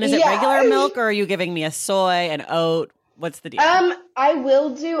beverage. And is it regular milk, or are you giving me a soy, an oat? What's the deal? I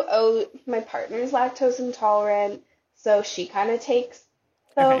will do oat. My partner's lactose intolerant, so she kind of takes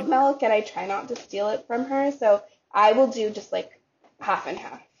the oat milk, and I try not to steal it from her. So I will do just like half and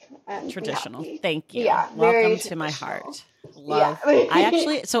half. Traditional. Thank you. Yeah. Welcome to my heart. Love. Yeah.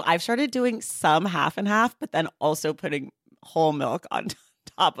 I've started doing some half and half, but then also putting whole milk on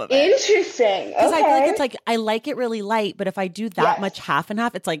top of it. Interesting. Because I feel like it's like, I like it really light, but if I do that much half and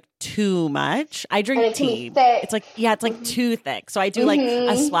half, it's like too much. I drink tea. It's like, it's like too thick. So I do like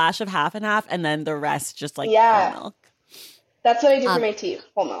a splash of half and half, and then the rest just like whole milk. That's what I do for my tea,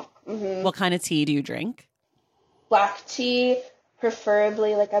 whole milk. Mm-hmm. What kind of tea do you drink? Black tea,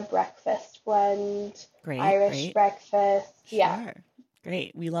 preferably like a breakfast blend. Irish breakfast. Sure. Yeah.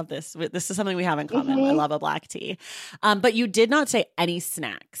 Great. We love this. This is something we have in common. I love a black tea. But you did not say any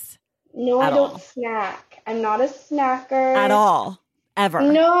snacks. No, I don't snack. I'm not a snacker. At all. ever?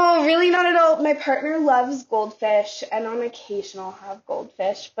 No, really not at all. My partner loves goldfish, and on occasion I'll have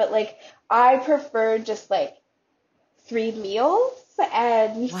goldfish, but like I prefer just like 3 meals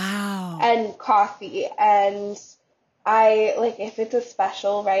and Wow. and coffee. And I like if it's a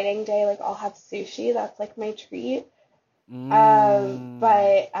special writing day, like I'll have sushi. That's like my treat. Mm.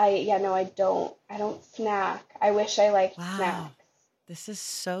 But I don't snack. I wish I liked Wow. snacks. This is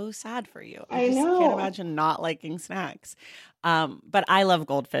so sad for you. I I just can't know. imagine not liking snacks. But I love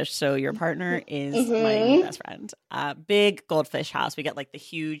goldfish, so your partner is my new Mm-hmm. best friend. Big goldfish house. We get like the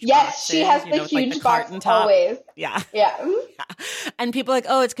huge Yes, she has boxes, the with like the huge box carton top. always. Yeah. Yeah. Yeah. And people are like,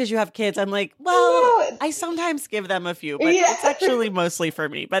 oh, it's because you have kids. I'm like, well, I know. I sometimes give them a few, but it's Yeah. actually mostly for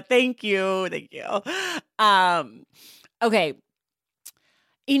me. But thank you. Thank you. Um, okay.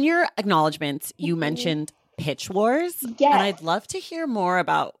 In your acknowledgments, you mentioned pitch wars, and Yes. I'd love to hear more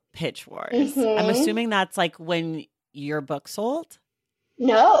about pitch wars. I'm Mm-hmm. assuming that's like when your book sold?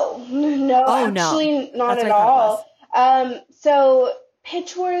 No, Oh, no. actually not That's at what I thought it all. was. So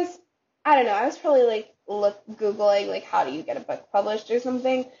Pitch Wars, I don't know. I was probably like Googling like how do you get a book published or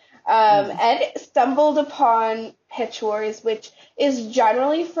something, Mm. and stumbled upon Pitch Wars, which is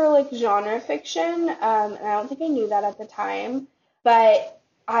generally for like genre fiction. And I don't think I knew that at the time, but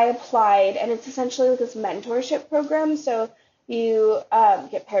I applied, and it's essentially like this mentorship program. So you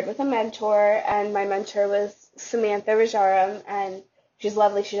get paired with a mentor, and my mentor was Samantha Rajaram, and she's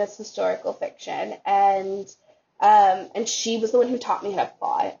lovely. She does historical fiction, and she was the one who taught me how to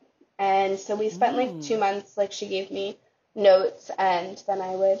plot. And so we spent like Mm. 2 months. Like she gave me notes, and then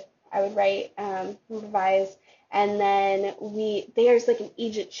I would write, revise, and then there's like an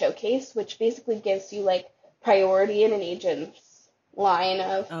agent showcase, which basically gives you like priority in an agent's line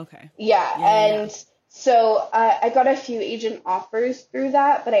of Okay. yeah. Yeah, yeah, yeah. And so I got a few agent offers through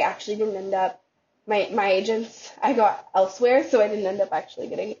that, but I actually didn't end up my agents I got elsewhere, so I didn't end up actually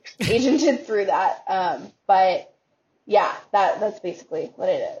getting agented through that. But yeah, that's basically what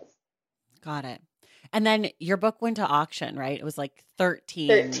it is. Got it. And then your book went to auction, right? It was like 13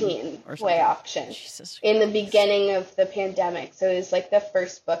 13 or way something. auction Jesus in the Christ. beginning of the pandemic. So it was like the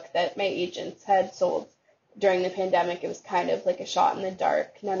first book that my agents had sold during the pandemic. It was kind of like a shot in the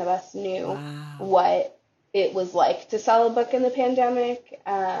dark. None of us knew Wow. what it was like to sell a book in the pandemic.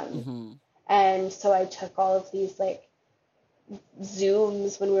 Hmm. And so I took all of these like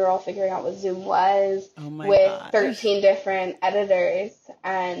Zooms when we were all figuring out what Zoom was Oh my with gosh. 13 different editors.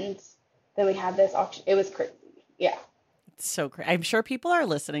 And then we had this auction. It was crazy. Yeah. It's so crazy. I'm sure people are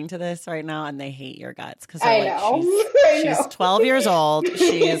listening to this right now and they hate your guts because they're I like, know. she's I she's know. 12 years old.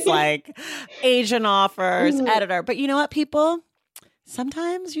 She's like agent offers, Mhm. editor. But you know what, people?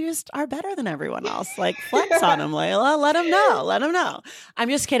 Sometimes you just are better than everyone else. Like flex on them, Layla. Let them know. Let them know. I'm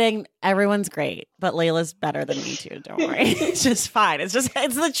just kidding. Everyone's great, but Layla's better than me too. Don't worry. It's just fine. It's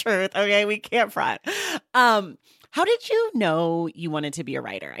the truth. Okay, we can't front. How did you know you wanted to be a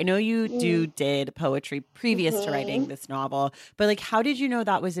writer? I know you did poetry previous to writing Mhm. this novel, but like, how did you know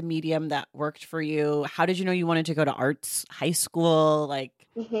that was a medium that worked for you? How did you know you wanted to go to arts high school? Like,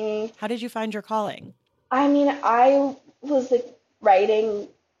 Mhm. how did you find your calling? I mean, I was like writing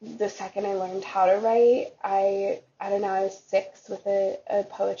the second I learned how to write. I don't know, I was 6 with a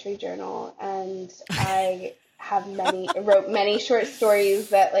poetry journal, and I wrote many short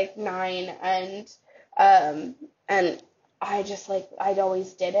stories at like 9, and I just like I'd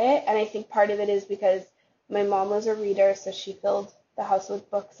always did it. And I think part of it is because my mom was a reader, so she filled the house with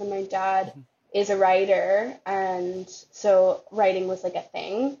books, and my dad Mhm, is a writer, and so writing was like a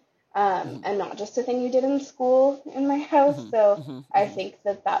thing, mhm, and not just a thing you did in school in my house. mhm, So mhm, I mhm. think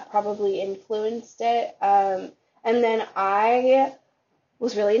that probably influenced it. And then I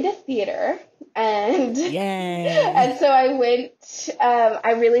was really into theater, and Yay. and so I went.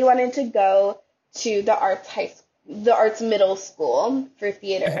 I really wanted to go to the arts middle school for Okay.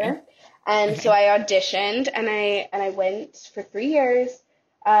 theater, and so Okay. I auditioned, and I went for 3 years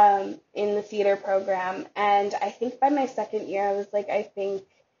in the theater program. And I think by my second year, I was like, I think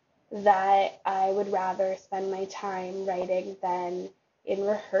that I would rather spend my time writing than in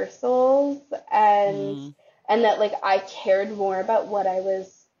rehearsals, and Mm, and that like I cared more about what I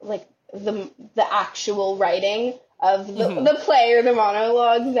was like the actual writing of mhm. the play or the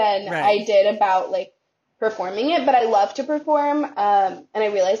monologue than Right. I did about like performing it. But I love to perform, and I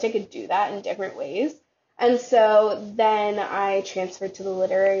realized I could do that in different ways. And so then I transferred to the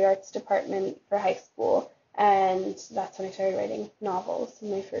literary arts department for high school, and that's when I started writing novels in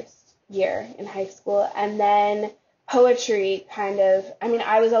my first year in high school. And then poetry kind of, I mean,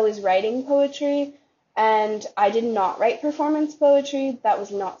 I was always writing poetry, and I did not write performance poetry. That was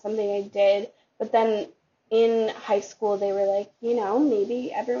not something I did. But then in high school, they were like,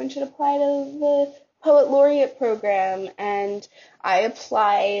 maybe everyone should apply to the Poet Laureate program. And I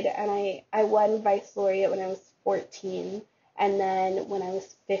applied, and I won Vice Laureate when I was 14. And then when I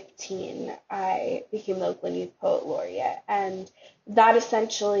was 15, I became the Oakland Youth Poet Laureate. And that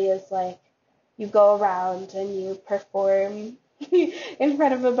essentially is like, you go around and you perform in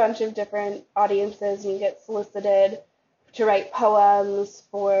front of a bunch of different audiences, and you get solicited to write poems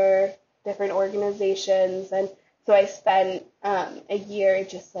for different organizations. And so I spent a year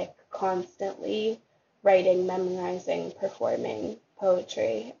just like constantly writing, memorizing, performing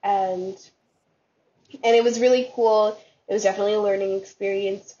poetry. And it was really cool. It was definitely a learning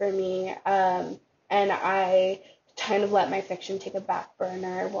experience for me. And I kind of let my fiction take a back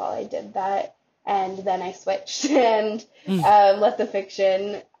burner while I did that. And then I switched and let the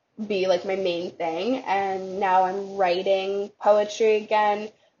fiction be like my main thing. And now I'm writing poetry again,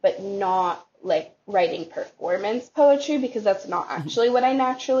 but not like writing performance poetry, because that's not actually what I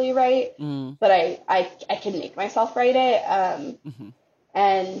naturally write. But I can make myself write it.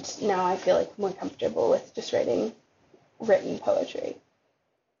 And now I feel like more comfortable with just writing written poetry.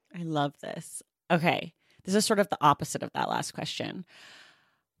 I love this. Okay. This is sort of the opposite of that last question.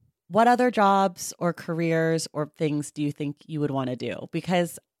 What other jobs or careers or things do you think you would want to do?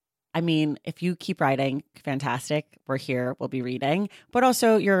 Because, I mean, if you keep writing, fantastic. We're here. We'll be reading. But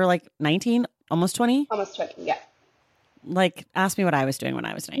also, you're like 19, almost 20? Almost 20, yeah. Like, ask me what I was doing when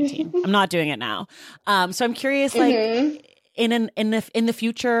I was 19. I'm not doing it now. So I'm curious, like, in the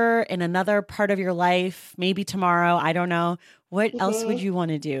future, in another part of your life, maybe tomorrow, I don't know, what else would you want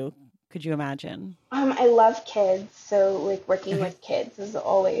to do? Could you imagine? I love kids, so like working with kids has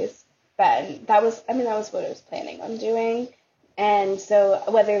always been, that was what I was planning on doing. And so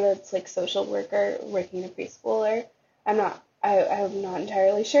whether that's like social work or working in a preschool, or I'm not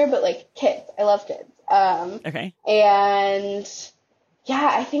entirely sure, but like kids, I love kids. Okay. And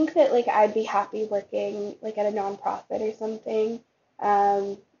yeah, I think that like I'd be happy working like at a nonprofit or something.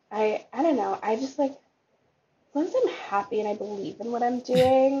 I don't know. I just like, as long as I'm happy and I believe in what I'm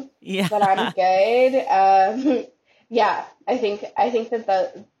doing, that I'm good. Yeah, I think that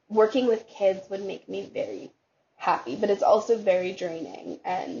the working with kids would make me very happy, but it's also very draining.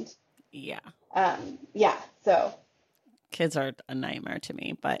 And so kids are a nightmare to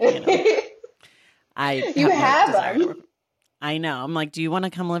me, but you know, you have them. I know. I'm like, do you want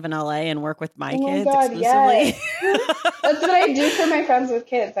to come live in LA and work with my kids exclusively? Yes. That's what I do for my friends with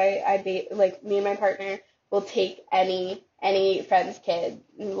kids. I be like, me and my partner will take any friend's kid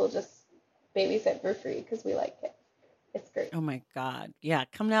and we'll just babysit for free because we like kids. It's great. Oh my God. Yeah.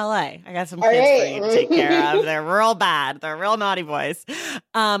 Come to LA. I got some kids for you to take care of. They're real bad. They're real naughty boys.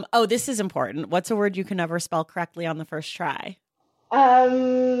 Oh, this is important. What's a word you can never spell correctly on the first try?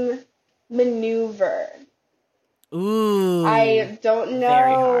 Maneuver. Ooh. I don't know.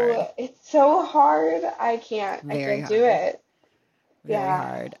 Very hard. It's so hard. I can't do it. Very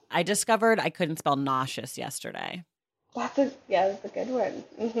hard. I discovered I couldn't spell nauseous yesterday. That's a good one.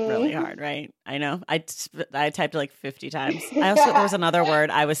 Mm-hmm. Really hard, right? I know. I typed it like 50 times. There was another word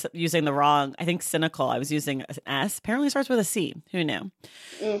I was using the wrong, I think cynical. I was using an S. Apparently it starts with a C. Who knew?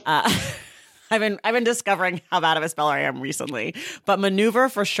 I've been discovering how bad of a speller I am recently. But maneuver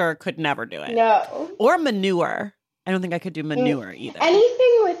for sure could never do it. No. Or manure. I don't think I could do manure either.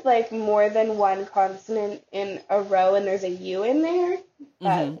 Anything with like more than one consonant in a row and there's a U in there.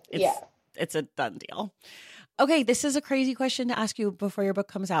 It's a done deal. Okay, this is a crazy question to ask you before your book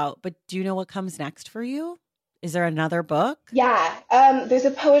comes out, but do you know what comes next for you? Is there another book? Yeah, there's a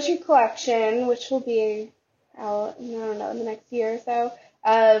poetry collection, which will be out, I don't know, in the next year or so.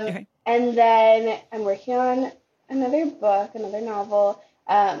 Okay. And then I'm working on another book, another novel.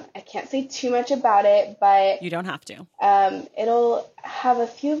 I can't say too much about it, but... You don't have to. It'll have a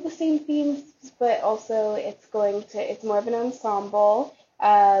few of the same themes, but also it's more of an ensemble,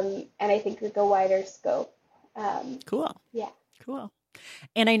 and I think like a wider scope. Cool. Yeah. Cool.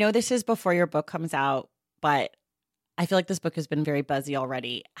 And I know this is before your book comes out, but I feel like this book has been very buzzy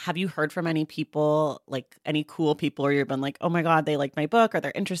already. Have you heard from any people, like any cool people, or you've been like, oh my God, they like my book, or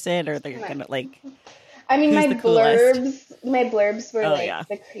they're interested, or they're going to like... I mean, my blurbs were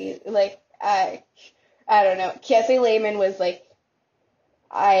I don't know. Kiese Layman was like,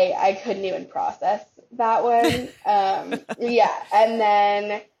 I couldn't even process that one. And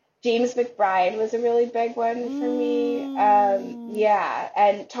then James McBride was a really big one for me.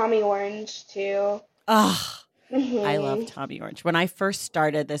 And Tommy Orange too. Oh, I love Tommy Orange. When I first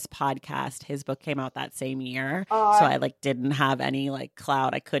started this podcast, his book came out that same year, so I like didn't have any like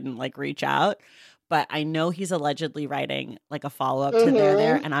clout. I couldn't like reach out. But I know he's allegedly writing like a follow-up to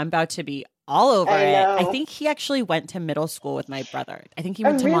There, and I'm about to be all over I it. I know. think he actually went to middle school with my brother. I think he Oh,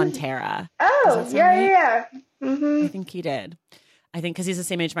 went to really? Montera. Does that Oh, sound yeah, right? yeah, yeah. I Mm-hmm. think he did. I think because he's the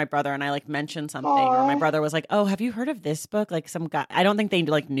same age as my brother, and I like mentioned something, or my Aw. brother was like, "Oh, have you heard of this book?" Like some guy. I don't think they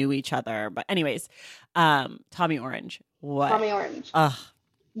like knew each other, but anyways, Tommy Orange. What? Tommy Orange. Ugh.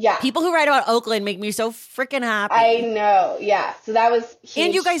 Yeah. People who write about Oakland make me so freaking happy. I know. Yeah. So that was huge.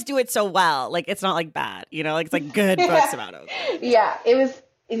 And you guys do it so well. Like it's not like bad, you know. Like it's like good books about Oakland. Yeah,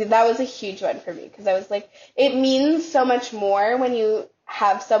 that was a huge one for me because I was like, it means so much more when you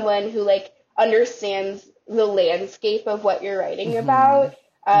have someone who like understands the landscape of what you're writing about,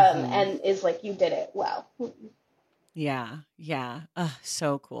 and is like, you did it well. Yeah, yeah.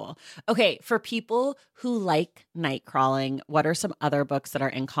 So cool. Okay, for people who like night crawling, what are some other books that are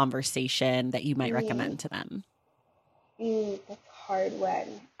in conversation that you might recommend to them? That's a hard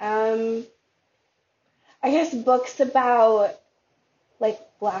one. I guess books about like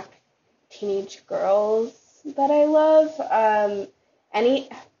Black teenage girls that I love.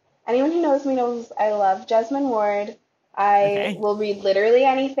 Anyone who knows me knows I love Jesmyn Ward. I will read literally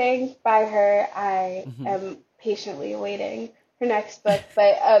anything by her. I am patiently awaiting her next book.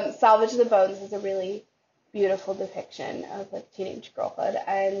 But Salvage the Bones is a really beautiful depiction of like teenage girlhood.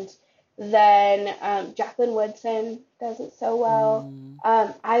 And then Jacqueline Woodson does it so well.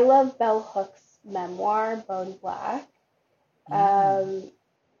 I love Bell Hook's memoir, Bone Black.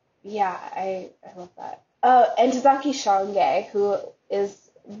 Yeah, I love that. And Tazaki Shange, who is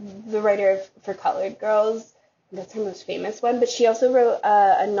the writer for Colored Girls. That's her most famous one. But she also wrote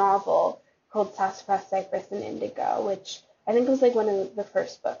a novel called Sassafras, Cypress, and Indigo, which I think was like one of the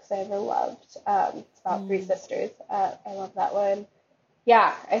first books I ever loved. It's about three sisters. I love that one.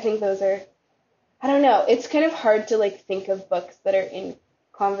 Yeah, I think those are, I don't know. It's kind of hard to like think of books that are in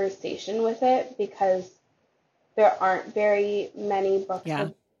conversation with it because there aren't very many books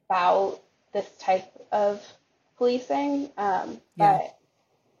about this type of policing. But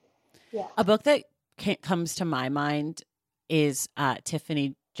yeah. A book that comes to my mind is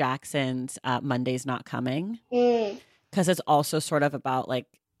Tiffany Jackson's Monday's Not Coming, because it's also sort of about like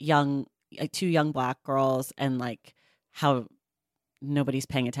two young Black girls and like how nobody's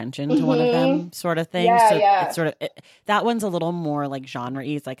paying attention to one of them sort of thing. Yeah, so yeah. it's sort of that one's a little more like genre-y.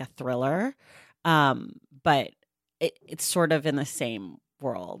 It's like a thriller, but it's sort of in the same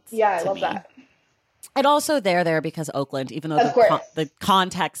world. Yeah, I love me. that. And also they're there because Oakland, even though the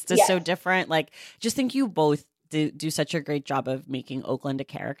context is so different. Like, just think you both do such a great job of making Oakland a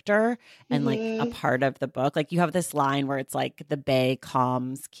character and like a part of the book. Like, you have this line where it's like the bay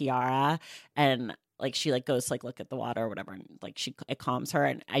calms Kiara, and like she like goes to like look at the water or whatever, and like it calms her.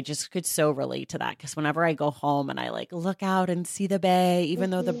 And I just could so relate to that because whenever I go home and I like look out and see the bay,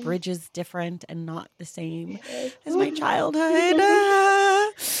 even though the bridge is different and not the same as my childhood,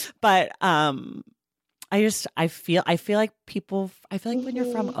 but I feel like when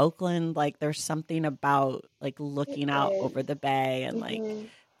you're from Oakland, like there's something about like looking out over the bay and like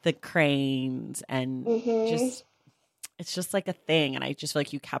the cranes and just, it's just like a thing. And I just feel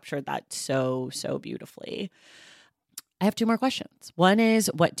like you captured that so beautifully. I have two more questions. One is,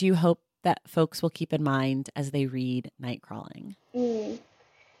 what do you hope that folks will keep in mind as they read Night Crawling?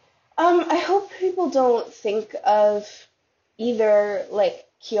 I hope people don't think of either like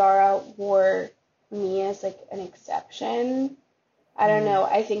Kiara or me as like an exception. I don't know.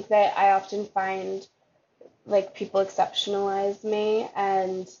 I think that I often find like people exceptionalize me,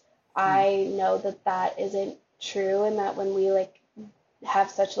 and I know that that isn't true, and that when we like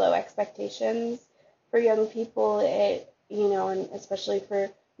have such low expectations for young people, it, you know, and especially for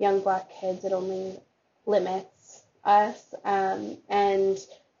young Black kids, it only limits us. And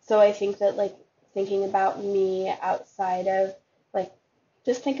so I think that like thinking about me outside of like,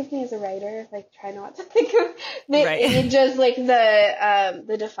 just think of me as a writer. Like, try not to think of the age as like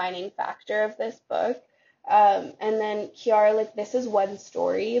the defining factor of this book. And then Kiara, like, this is one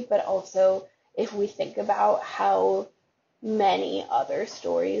story, but also if we think about how many other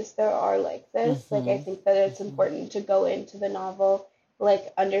stories there are like this, like I think that it's important to go into the novel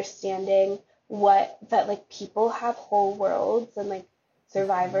like understanding that like people have whole worlds and like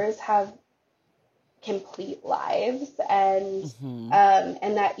survivors have complete lives, and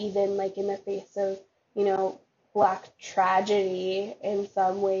that even like in the face of, you know, Black tragedy in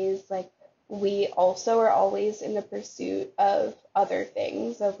some ways, like we also are always in the pursuit of other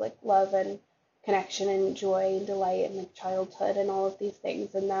things, of like love and connection and joy and delight and like childhood and all of these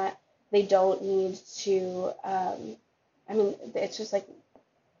things, and that they don't need to I mean, it's just like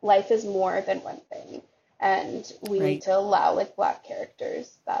life is more than one thing, and we need to allow like Black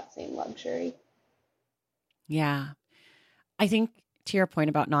characters that same luxury. Yeah. I think to your point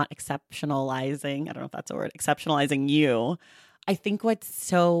about not exceptionalizing, I don't know if that's a word, exceptionalizing you, I think what's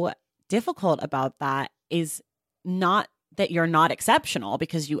so difficult about that is not that you're not exceptional,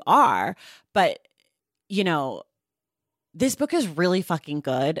 because you are, but, you know, this book is really fucking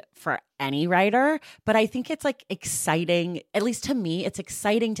good for any writer, but I think it's like exciting, at least to me, it's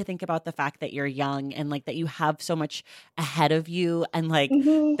exciting to think about the fact that you're young and like that you have so much ahead of you and like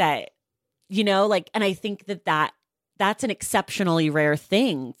that, you know, like, and I think that's an exceptionally rare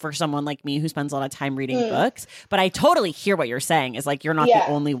thing for someone like me who spends a lot of time reading books. But I totally hear what you're saying is like, you're not the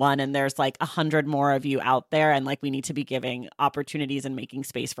only one, and there's like 100 more of you out there. And like, we need to be giving opportunities and making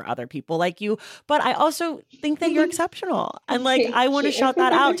space for other people like you. But I also think that you're exceptional. And like, I want to shout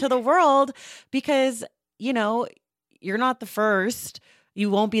that out to the world because, you know, you're not the first. You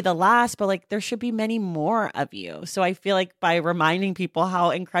won't be the last, but like there should be many more of you. So I feel like by reminding people how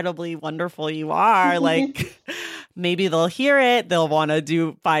incredibly wonderful you are, like maybe they'll hear it. They'll want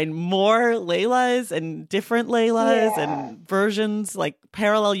to find more Leilas and different Leilas and versions, like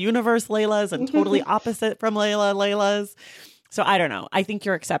parallel universe Leilas and totally opposite from Leilas. So I don't know. I think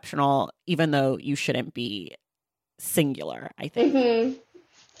you're exceptional, even though you shouldn't be singular, I think.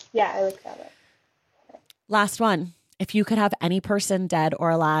 Yeah, I like that. Last one. If you could have any person, dead or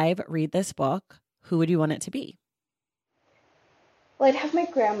alive, read this book, who would you want it to be? Well, I'd have my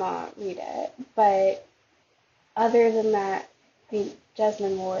grandma read it, but other than that, I think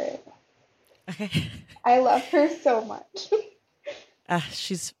Jasmine Ward. Okay. I love her so much.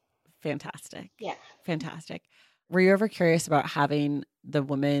 She's fantastic. Yeah. Fantastic. Were you ever curious about having the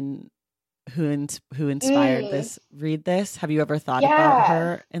woman who inspired this read this? Have you ever thought about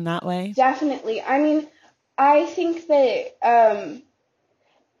her in that way? Definitely. I mean, I think that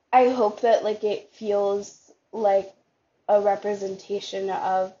I hope that like it feels like a representation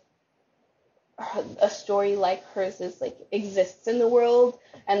of a story like hers is like exists in the world,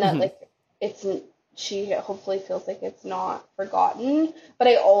 and that like she hopefully feels like it's not forgotten. But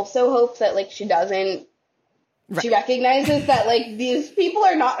I also hope that like she doesn't. Right. She recognizes that like these people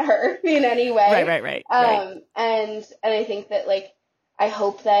are not her in any way. Right. And I think that like I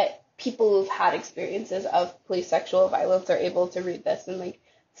hope that people who've had experiences of police sexual violence are able to read this and like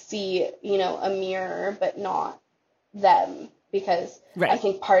see, you know, a mirror, but not them. Because I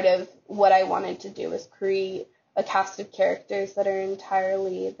think part of what I wanted to do is create a cast of characters that are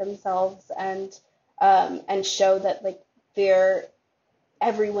entirely themselves and show that like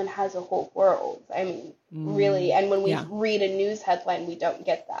everyone has a whole world. I mean, really. And when we read a news headline, we don't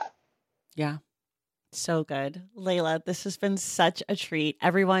get that. Yeah. So good. Leila, this has been such a treat.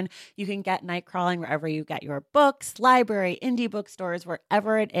 Everyone, you can get Nightcrawling wherever you get your books, library, indie bookstores,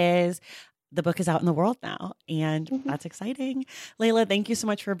 wherever it is. The book is out in the world now, and that's exciting. Leila, thank you so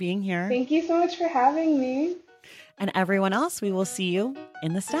much for being here. Thank you so much for having me. And everyone else, we will see you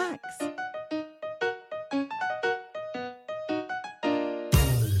in the stacks.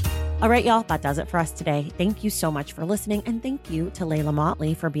 All right, y'all, that does it for us today. Thank you so much for listening, and thank you to Leila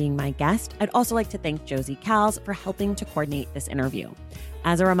Mottley for being my guest. I'd also like to thank Josie Cals for helping to coordinate this interview.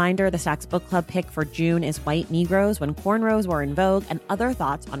 As a reminder, the Stacks Book Club pick for June is White Negroes When Cornrows Were in Vogue and Other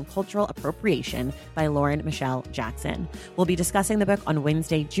Thoughts on Cultural Appropriation by Lauren Michelle Jackson. We'll be discussing the book on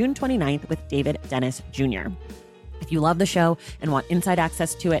Wednesday, June 29th with David Dennis Jr. If you love the show and want inside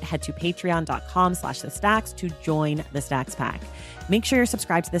access to it, head to patreon.com/thestacks to join the Stacks Pack. Make sure you're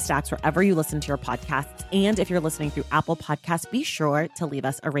subscribed to the Stacks wherever you listen to your podcasts. And if you're listening through Apple Podcasts, be sure to leave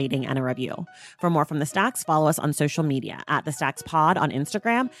us a rating and a review. For more from the Stacks, follow us on social media at The Stacks Pod on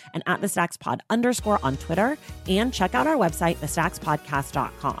Instagram and at The Stacks Pod _ on Twitter. And check out our website,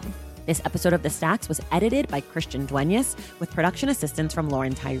 thestackspodcast.com. This episode of The Stacks was edited by Christian Duenas with production assistance from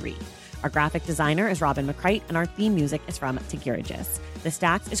Lauren Tyree. Our graphic designer is Robin McCrite, and our theme music is from Tigirigis. The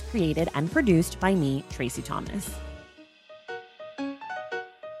Stacks is created and produced by me, Tracy Thomas.